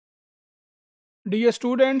Dear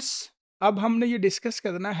students, अब हमने ये डिस्कस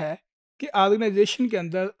करना है कि ऑर्गेनाइजेशन के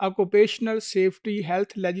अंदर occupational safety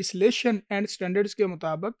health legislation and standards के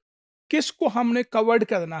मुताबिक किसको हमने कवर्ड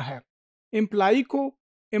करना है, एम्प्लॉय को,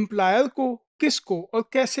 एम्प्लॉयर को, किसको और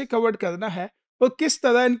कैसे कवर्ड करना है और किस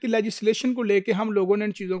तरह इनकी लेजिस्लेशन को लेके हम लोगों ने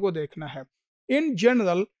इन चीज़ों को देखना है। In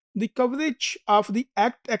general the coverage of the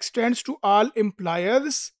act extends to all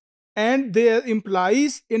employers and their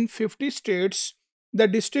employees in 50 states, the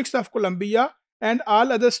districts of Columbia and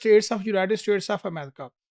all other states of United states of America.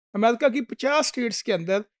 America की 50 स्टेट्स के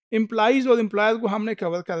अंदर employees और employer को हमने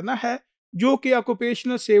cover करना है जो कि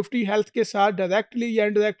ऑक्यूपेशनल सेफ्टी हेल्थ के साथ डायरेक्टली या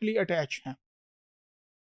इनडायरेक्टली अटैच हैं।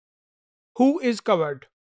 Who is covered?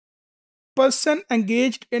 Person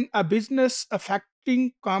engaged in a business affecting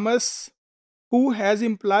commerce who has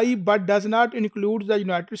employee but does not include the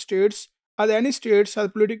United States or any states or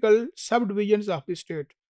political subdivisions of the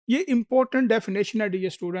state। ये important definition है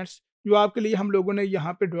dear students जो आपके लिए हम लोगों ने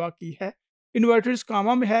यहाँ पे ड्रॉ की है। इन्वर्टेड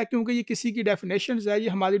कामा में है क्योंकि ये किसी की डेफिनेशन है, ये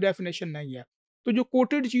हमारी डेफिनेशन नहीं है। तो जो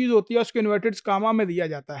कोटेड चीज़ होती है उसको इन्वर्टेड कामा में दिया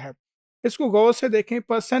जाता है। इसको गौर से देखें।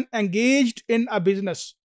 Person engaged in a business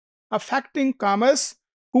affecting commerce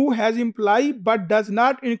who has employee but does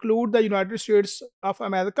not include the United States of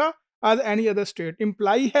America or any other state।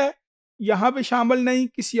 employee है, यहाँ पे शामिल नहीं,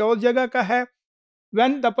 किसी और जगह का है।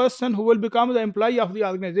 when the person who will become the employee of the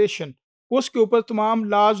organization, उसके ऊपर तमाम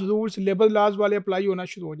लॉज रूल्स लेबर लॉज वाले अप्लाई होना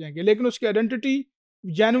शुरू हो जाएंगे, लेकिन उसकी identity,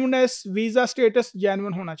 genuineness, visa status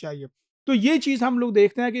genuine होना चाहिए। तो ये चीज़ हम लोग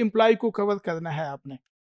देखते हैं कि एम्प्लॉय को कवर करना है आपने।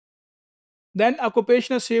 Then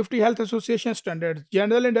occupational safety health association standards,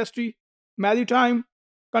 general industry, maritime,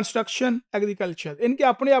 construction, agriculture, इनके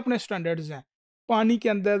अपने अपने स्टैंडर्ड्स हैं। पानी के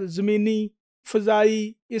अंदर, ज़मीनी,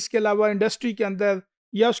 फ़ज़ाई, इसके अलावा इंडस्ट्री के अंदर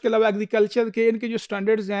या उसके अलावा एग्रीकल्चर के, इनके जो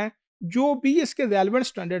स्टैंडर्ड्स हैं, जो भी इसके रेलेवेंट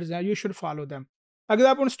स्टैंडर्ड्स हैं, यू शुड फॉलो दैम। अगर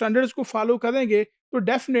आप उन स्टैंडर्ड्स को फॉलो करेंगे तो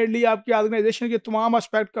डेफिनेटली आपकी ऑर्गेनाइजेशन के तमाम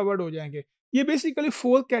एस्पेक्ट कवर्ड हो जाएंगे। ये बेसिकली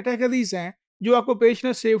 4 कैटेगरीज हैं जो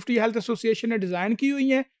ऑक्यूपेशनल सेफ्टी हेल्थ एसोसिएशन ने डिज़ाइन की हुई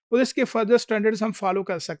हैं और इसके फर्दर स्टैंडर्ड्स हम फॉलो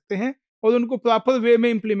कर सकते हैं और उनको प्रॉपर वे में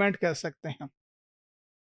इम्प्लीमेंट कर सकते हैं।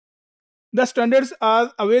 The standards are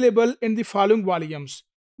available in the following volumes.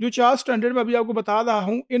 जो 4 स्टैंडर्ड मैं अभी आपको बता रहा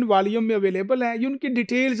हूँ इन वॉल्यूम में अवेलेबल हैं। ये उनकी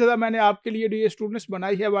डिटेल ज़रा मैंने आपके लिए डियर स्टूडेंट्स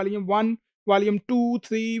बनाई है। Volume 1, volume 2,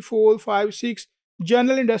 3, 4, 5, 6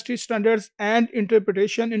 general industry standards and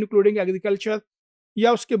interpretation including agriculture,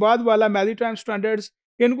 या उसके बाद वाला मैरीटाइम स्टैंडर्ड्स।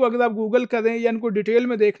 इनको अगर आप गूगल करें या इनको डिटेल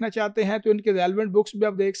में देखना चाहते हैं तो इनके रेलेवेंट बुक्स भी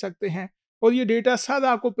आप देख सकते हैं और ये डेटा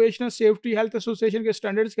सारा ऑक्यूपेशनल सेफ्टी हेल्थ एसोसिएशन के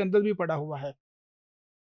स्टैंडर्ड्स के अंदर भी पड़ा हुआ है।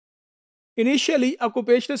 Initially,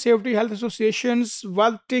 Occupational Safety Health Associations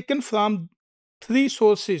were taken from 3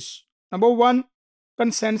 sources. Number 1,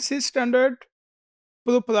 consensus standard,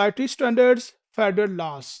 proprietary standards, federal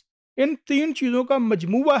laws। इन 3 चीज़ों का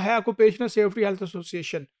मजमूआ है occupational safety health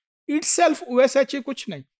association. Itself OSHA कुछ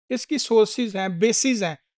नहीं, इसकी सोर्सेज हैं, बेसिस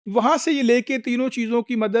हैं, वहाँ से ये लेके तीनों चीज़ों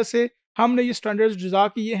की मदद से हमने ये स्टैंडर्ड्स डिज़ा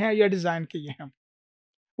किए हैं या डिज़ाइन किए हैं।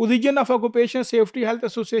 Origin of occupational safety health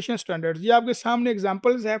association standards, ये आपके सामने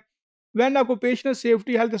एग्जांपल्स है। When Occupational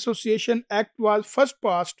Safety Health Association Act was first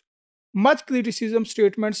passed, much criticism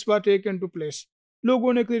statements were taken to place।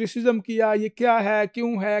 लोगों ने क्रिटिसिज्म किया, ये क्या है, क्यों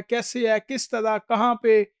है, कैसे है, किस तरह, कहाँ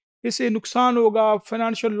पे इसे नुकसान होगा,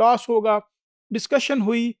 फाइनेंशियल लॉस होगा, डिस्कशन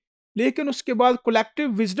हुई। लेकिन उसके बाद कलेक्टिव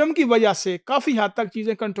विजडम की वजह से काफ़ी हद तक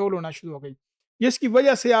चीज़ें कंट्रोल होना शुरू हो गई, जिसकी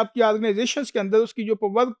वजह से आपकी ऑर्गेनाइजेशंस के अंदर उसकी जो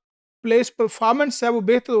वर्क प्लेस परफॉर्मेंस है वो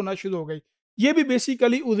बेहतर होना शुरू हो गई। ये भी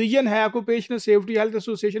बेसिकली ओरिजिन है ऑक्यूपेशनल सेफ्टी हेल्थ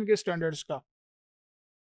एसोसिएशन के स्टैंडर्ड्स का।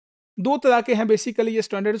 2 तरह के हैं बेसिकली ये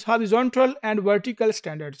standards, horizontal and vertical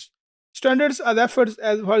standards. Standards are referred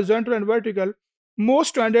as horizontal and vertical.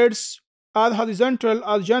 Most standards are horizontal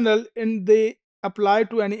और general in they apply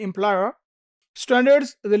to any employer.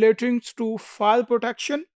 Standards relating to fire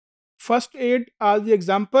protection, first aid are the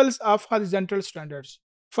examples of horizontal standards.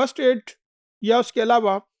 First aid या उसके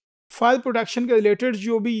अलावा fire protection के related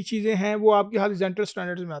जो भी चीज़ें हैं वो आपकी हॉरिजॉन्टल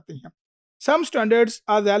स्टैंडर्ड्स में आती हैं। सम standards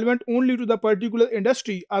are relevant only to the particular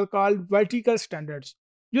industry are called vertical standards.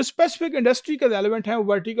 जो स्पेसिफिक इंडस्ट्री के रेलेवेंट हैं वो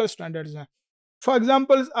वर्टिकल स्टैंडर्ड्स हैं। For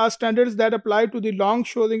examples are standards that apply to the long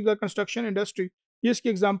shoring the construction industry. ये इसके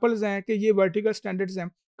एग्जांपल्स हैं कि ये वर्टिकल स्टैंडर्ड्स हैं।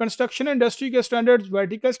 कंस्ट्रक्शन इंडस्ट्री के स्टैंडर्ड्स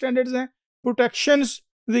वर्टिकल स्टैंडर्ड्स हैं। Protections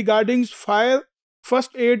regarding fire,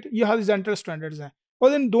 first aid, ये हॉरिजॉन्टल स्टैंडर्ड्स हैं।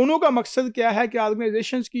 और इन दोनों का मकसद क्या है कि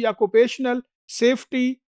ऑर्गेनाइजेशंस की occupational safety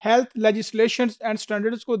health legislations and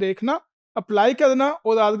standards को देखना, अप्लाई करना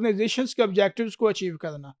और ऑर्गेनाइजेशंस के ऑब्जेक्टिव्स को अचीव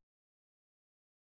करना।